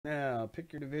Now,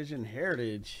 pick your division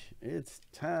heritage. It's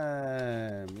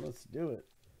time. Let's do it.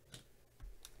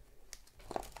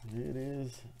 It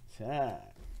is time.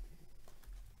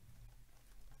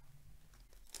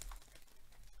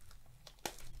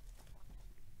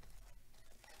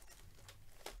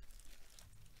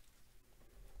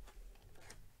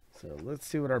 So let's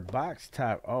see what our box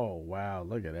top. Oh, wow.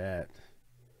 Look at that.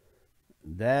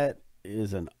 That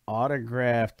is an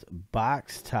autographed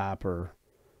box topper,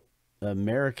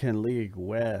 American League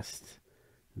West.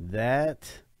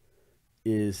 That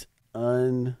is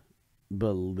unbelievable.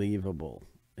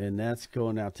 And that's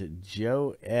going out to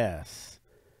Joe S.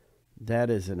 That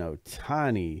is an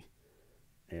Otani.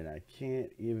 And I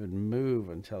can't even move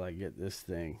until I get this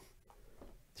thing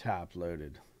top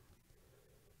loaded.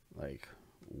 Like,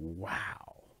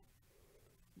 wow.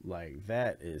 Like,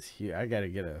 that is huge. I got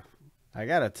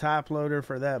a top loader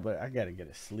for that, but I got to get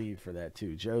a sleeve for that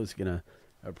too. Joe's going to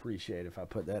appreciate if I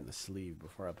put that in the sleeve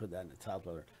before I put that in the top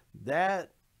loader. That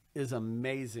is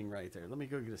amazing right there. Let me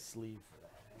go get a sleeve for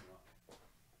that. Hang on.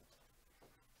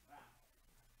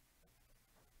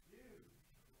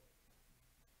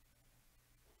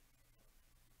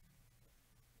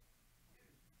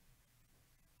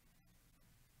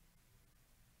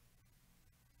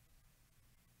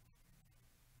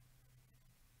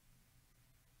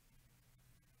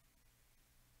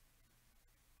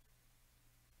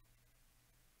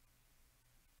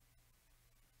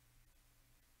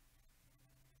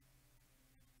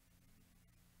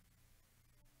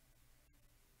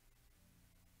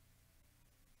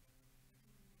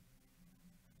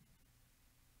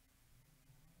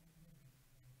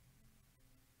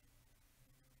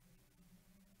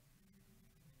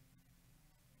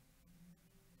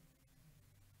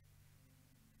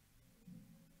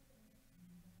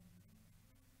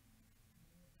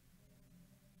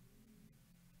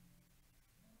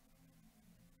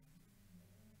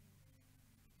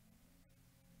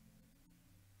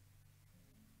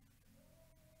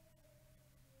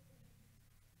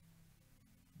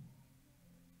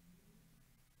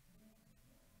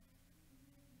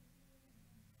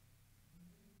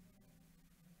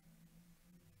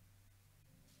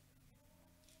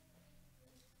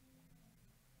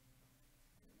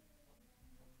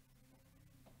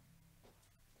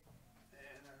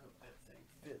 And I hope that thing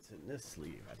fits in this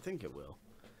sleeve. I think it will.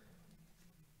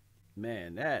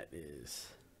 Man, that is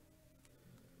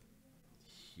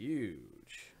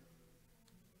huge.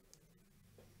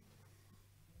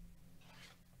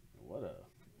 What a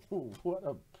what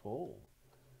a pull.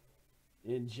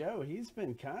 And Joe, he's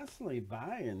been constantly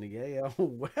buying the AL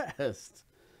West.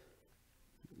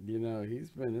 You know,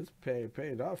 it's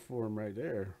paid off for him right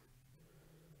there.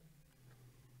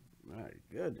 My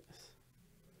goodness.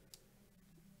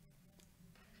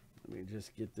 Let me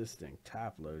just get this thing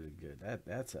top loaded good.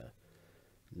 That's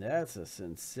a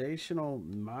sensational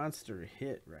monster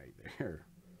hit right there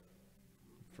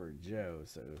for Joe.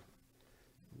 So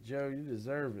Joe, you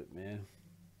deserve it, man.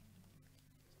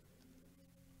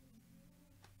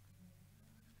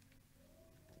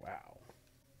 Wow.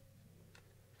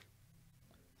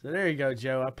 So there you go,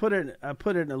 Joe. I put it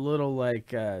in a little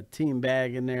like team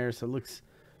bag in there, so it looks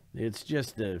it's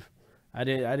just a I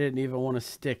didn't even want to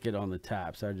stick it on the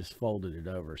top, so I just folded it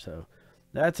over. So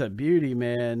that's a beauty,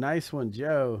 man. Nice one,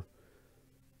 Joe.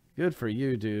 Good for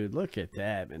you, dude. Look at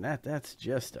that, man. That's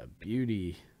just a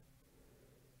beauty.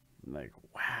 Like,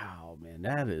 wow, man.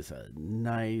 That is a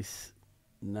nice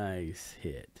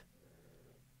hit.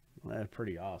 Well, that's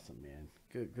pretty awesome, man.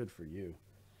 Good for you.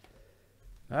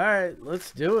 All right,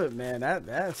 let's do it, man.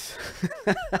 That's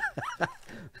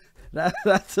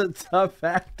that's a tough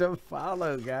act to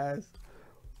follow, guys.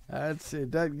 That's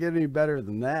it. Doesn't get any better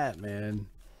than that, man.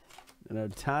 An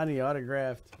Otani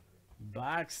autographed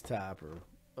box topper.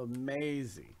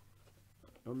 Amazing.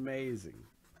 Amazing.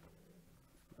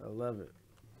 I love it.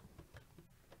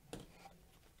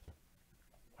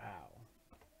 Wow.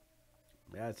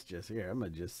 That's just here. I'm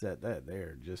gonna just set that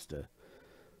there just to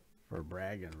for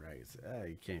bragging rights.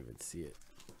 You can't even see it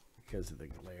because of the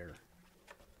glare.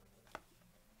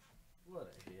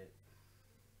 What a hit.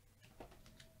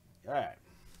 All right.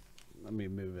 Let me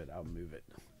move it. I'll move it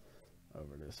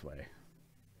over this way.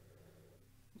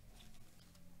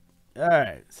 All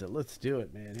right. So let's do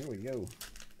it, man. Here we go.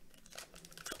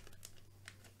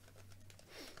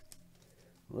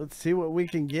 Let's see what we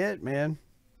can get, man.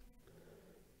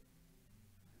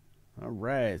 All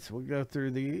right, so we'll go through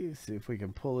these, see if we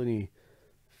can pull any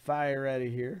fire out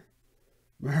of here.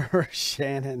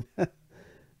 Shannon,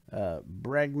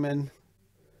 Bregman,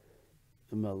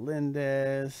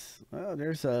 Melendez. Well,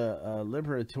 there's a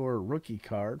Liberator rookie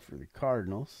card for the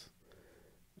Cardinals.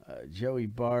 Joey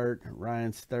Bart,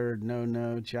 Ryan's third,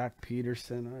 no, Jock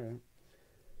Peterson. All right.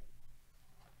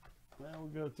 Well,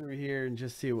 we'll go through here and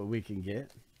just see what we can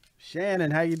get.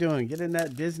 Shannon, how you doing? Get in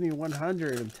that Disney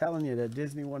 100. I'm telling you, that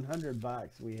Disney 100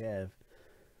 box we have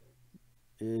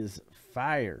is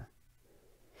fire.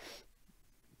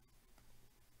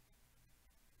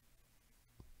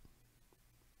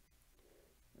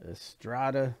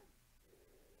 Estrada.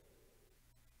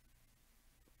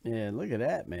 And look at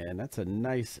that, man. That's a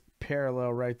nice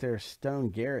parallel right there. Stone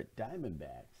Garrett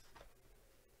Diamondbacks.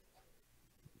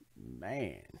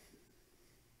 Man.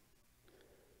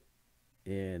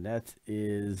 And that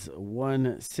is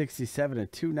 167 to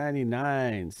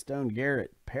 299. Stone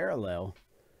Garrett parallel.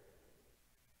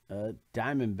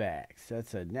 Diamondbacks.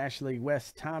 That's a National League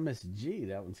West Thomas G.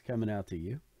 That one's coming out to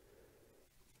you.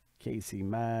 Casey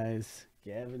Mize.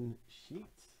 Gavin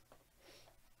Sheets.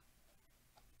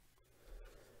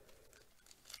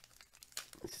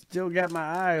 Still got my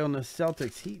eye on the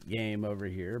Celtics Heat game over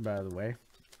here, by the way.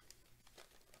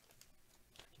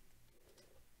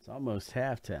 It's almost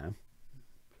halftime.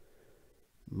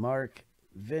 Mark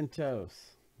Ventos.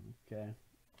 Okay.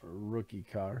 A rookie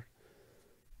card.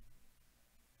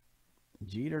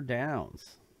 Jeter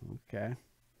Downs. Okay.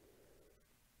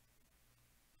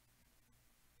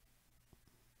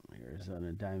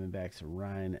 Arizona Diamondbacks,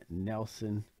 Ryan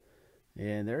Nelson.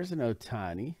 And there's an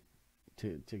Ohtani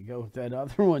to go with that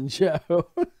other one, Joe.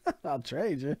 I'll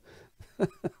trade you.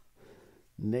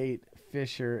 Nate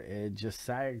Fisher and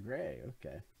Josiah Gray.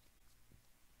 Okay.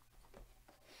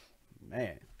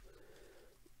 Man.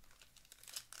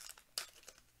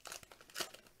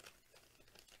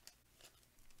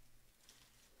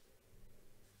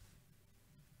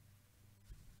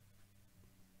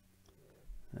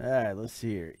 All right, let's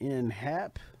see here. In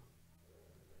Hap,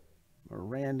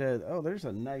 Miranda. Oh, there's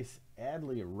a nice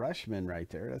Adley Rushman right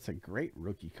there. That's a great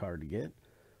rookie card to get.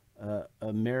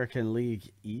 American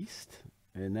League East,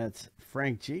 and that's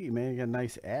Frank G. Man, you got a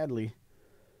nice Adley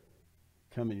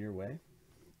coming your way.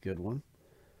 Good one.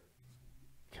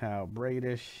 Kyle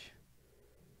Bradish.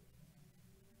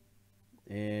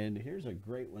 And here's a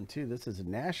great one, too. This is a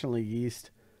National League East.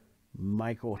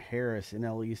 Michael Harris,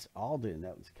 NL East Alden.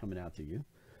 That was coming out to you.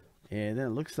 And then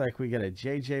it looks like we got a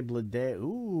J.J. Bleday.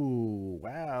 Ooh,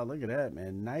 wow. Look at that,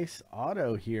 man. Nice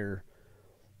auto here.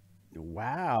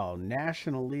 Wow.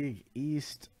 National League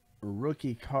East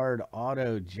rookie card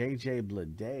auto J.J.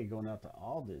 Bleday going out to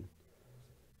Alden.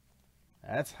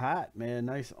 That's hot, man.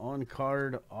 Nice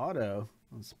on-card auto.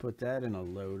 Let's put that in a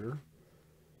loader.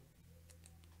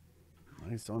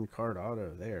 Nice on-card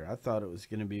auto there. I thought it was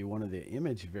going to be one of the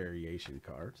image variation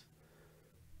cards.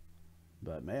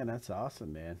 But, man, that's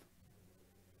awesome, man.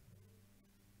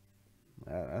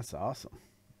 That's awesome.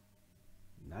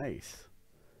 Nice.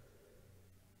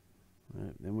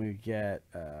 Then we get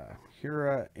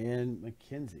Hura and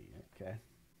McKenzie. Okay.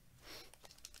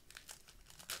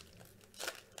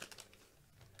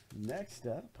 Next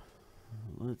up,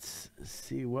 let's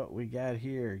see what we got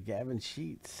here. Gavin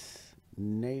Sheets,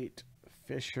 Nate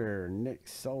Fisher, Nick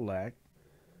Solak,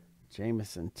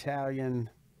 Jameson Talion.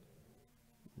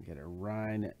 We got a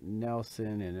Ryan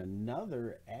Nelson and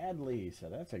another Adley. So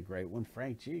that's a great one.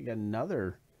 Frank G got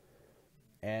another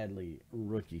Adley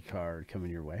rookie card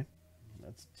coming your way.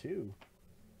 That's two.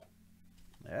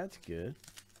 That's good.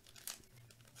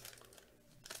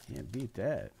 Can't beat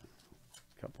that.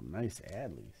 A couple nice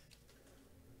Adleys.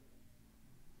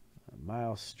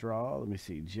 Miles Straw. Let me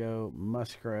see. Joe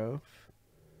Musgrove.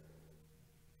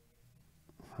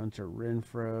 Hunter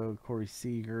Renfroe. Corey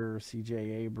Seager. C.J.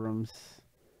 Abrams.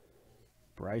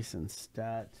 Bryson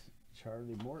Stott.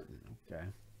 Charlie Morton. Okay.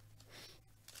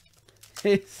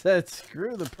 He said,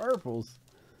 screw the purples.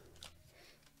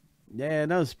 Yeah,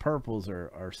 those purples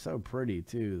are so pretty,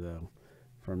 too, though,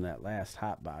 from that last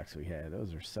hot box we had.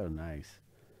 Those are so nice.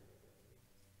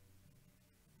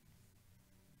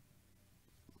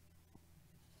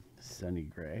 Sonny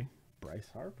Gray, Bryce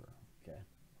Harper. Okay.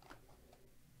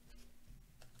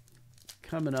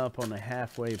 Coming up on the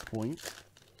halfway point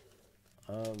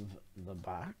of the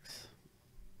box.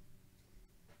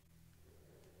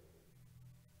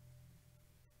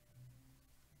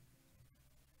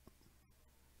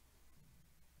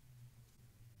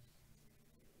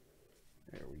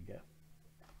 There we go.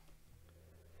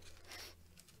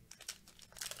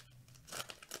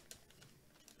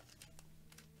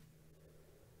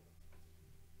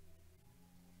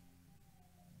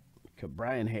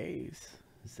 Brian Hayes,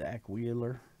 Zach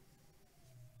Wheeler.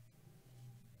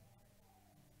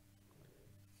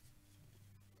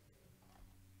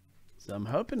 So I'm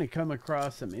hoping to come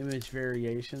across some image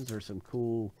variations or some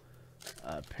cool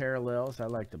parallels. I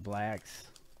like the blacks.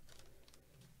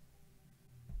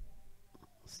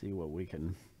 see what we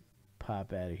can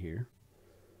pop out of here.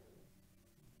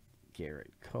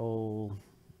 Garrett Cole.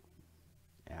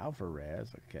 Alvarez.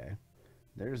 Okay.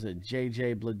 There's a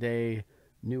J.J. Bleday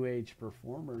New Age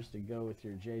Performers to go with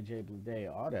your J.J.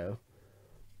 Bleday auto.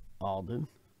 Alden.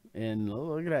 And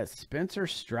look at that. Spencer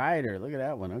Strider. Look at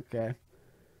that one. Okay.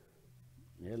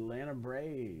 Atlanta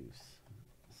Braves.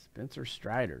 Spencer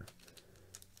Strider.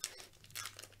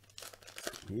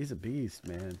 He's a beast,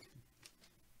 man.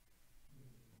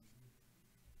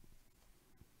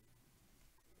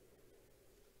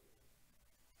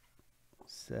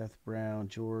 Seth Brown,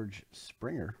 George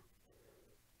Springer.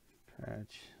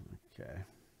 Patch. Okay.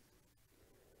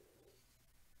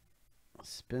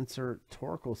 Spencer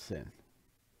Torkelson.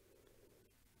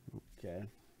 Okay.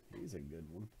 He's a good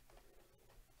one.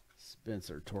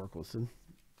 Spencer Torkelson.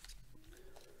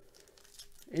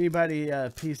 Anybody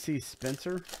PC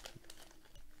Spencer?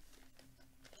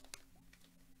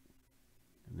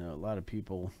 I know a lot of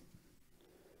people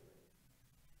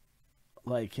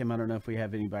like him. I don't know if we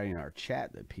have anybody in our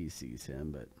chat that PCs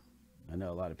him, but I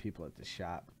know a lot of people at the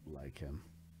shop like him.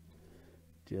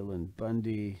 Dylan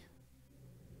Bundy.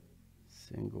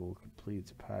 Single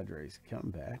completes Padres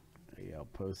comeback. AL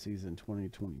postseason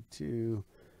 2022.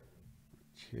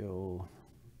 Chill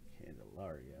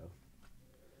Candelario.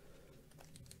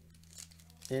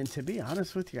 And to be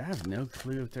honest with you, I have no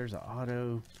clue if there's an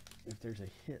auto, if there's a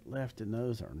hit left in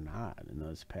those or not in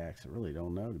those packs. I really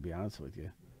don't know, to be honest with you.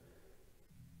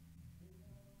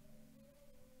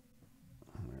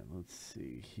 All right, let's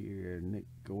see here. Nick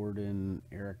Gordon,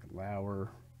 Eric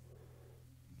Lauer,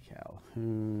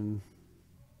 Calhoun,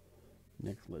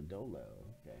 Nick Lodolo.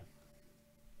 Okay.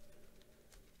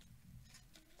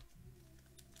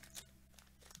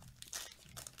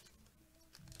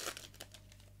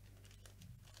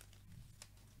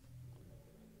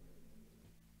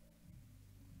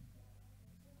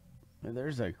 And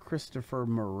there's a Christopher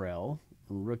Morel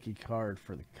rookie card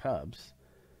for the Cubs.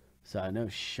 So I know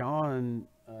Sean,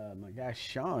 my guy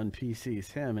Sean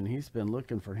PCs him, and he's been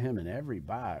looking for him in every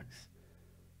box.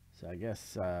 So I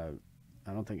guess I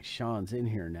don't think Sean's in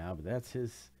here now, but that's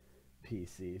his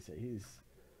PC. So he's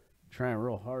trying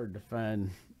real hard to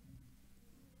find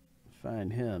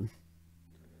him.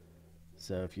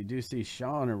 So if you do see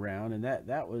Sean around, and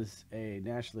that was a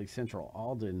National League Central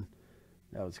Alden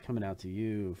that was coming out to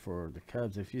you for the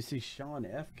Cubs. If you see Sean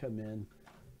F come in,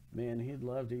 man, he'd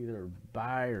love to either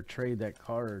buy or trade that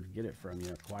card, get it from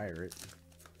you, acquire it.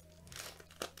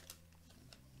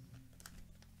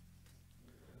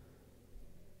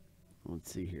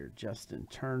 Let's see here. Justin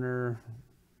Turner,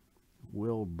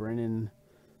 Will Brennan,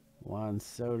 Juan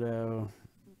Soto,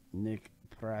 Nick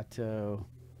Prato,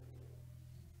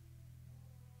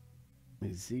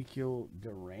 Ezekiel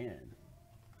Duran.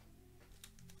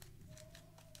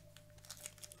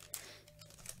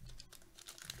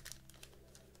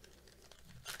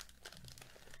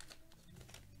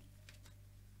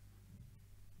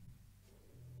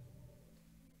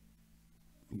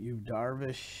 Yu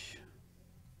Darvish.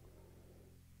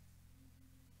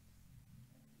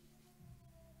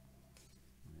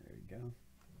 There you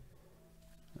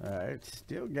go. All right,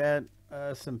 still got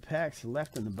some packs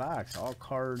left in the box. All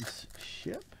cards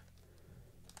ship.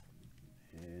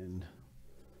 And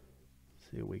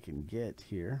see what we can get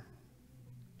here.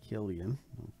 Killian.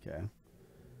 Okay.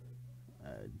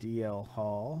 DL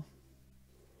Hall.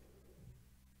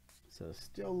 So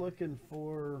still looking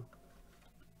for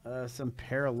some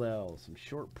parallels, some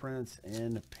short prints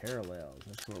and parallels.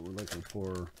 That's what we're looking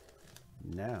for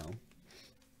now.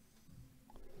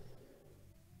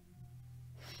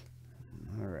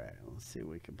 All right, let's see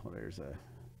what we can pull. There's a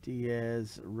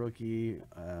Diaz rookie.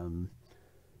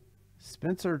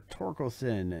 Spencer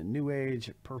Torkelson, New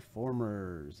Age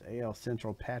Performers. AL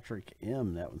Central Patrick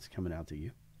M. That one's coming out to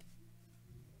you.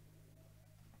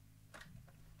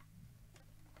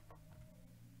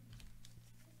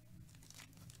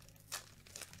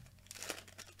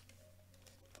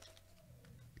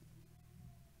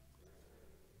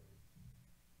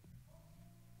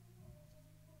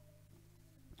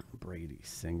 Brady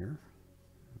Singer.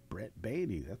 Brett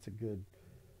Beatty. That's a good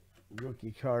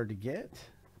rookie card to get.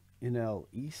 NL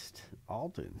East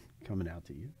Alton coming out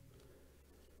to you.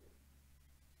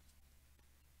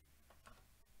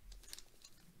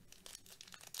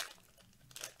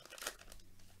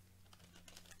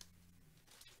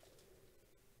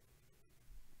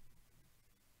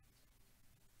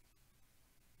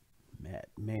 Matt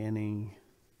Manning.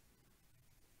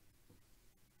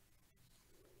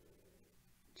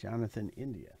 Jonathan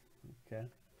India. Okay.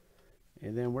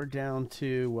 And then we're down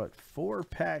to, what, 4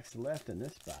 packs left in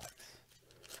this box.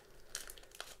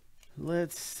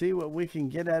 Let's see what we can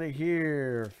get out of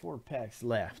here. 4 packs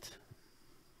left.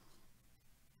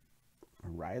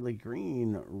 Riley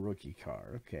Green rookie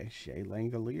card. Okay, Shea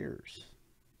Langoliers.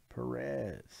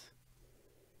 Perez.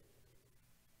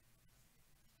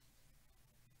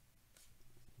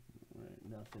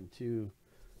 Nothing too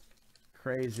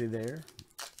crazy there.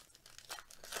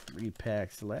 3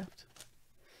 packs left.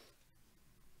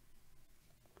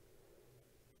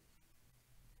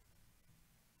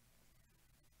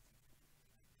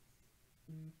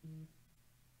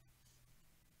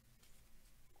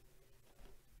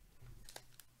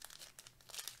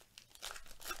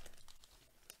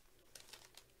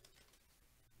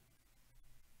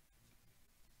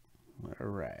 All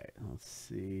right, let's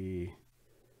see.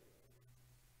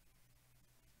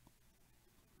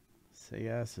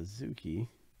 Seiya Suzuki.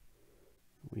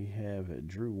 We have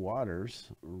Drew Waters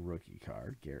rookie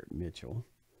card. Garrett Mitchell.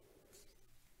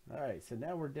 All right, so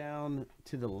now we're down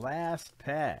to the last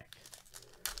pack.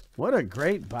 What a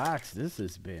great box this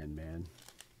has been, man.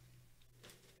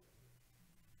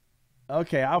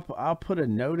 Okay, I'll put a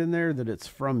note in there that it's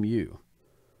from you.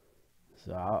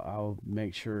 So I'll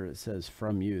make sure it says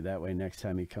from you. That way next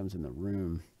time he comes in the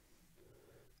room.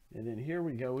 And then here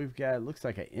we go. We've got, looks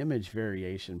like an image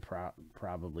variation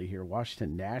probably here.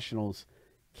 Washington Nationals,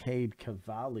 Cade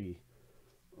Cavalli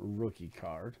rookie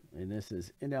card. And this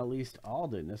is NL East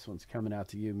Alden. This one's coming out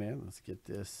to you, man. Let's get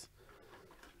this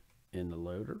in the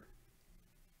loader.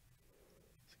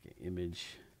 Let's get image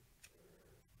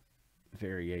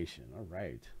variation. All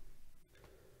right.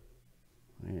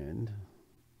 And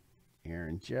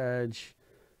Aaron Judge.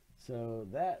 So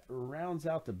that rounds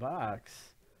out the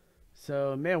box.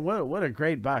 So, man, what a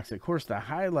great box. Of course, the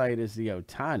highlight is the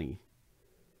Ohtani.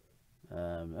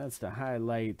 That's the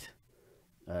highlight.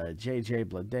 J.J.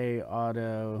 Bleday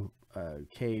auto.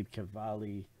 Cade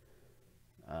Cavalli.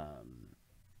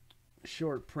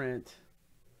 Short print.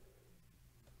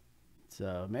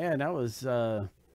 So, man, that was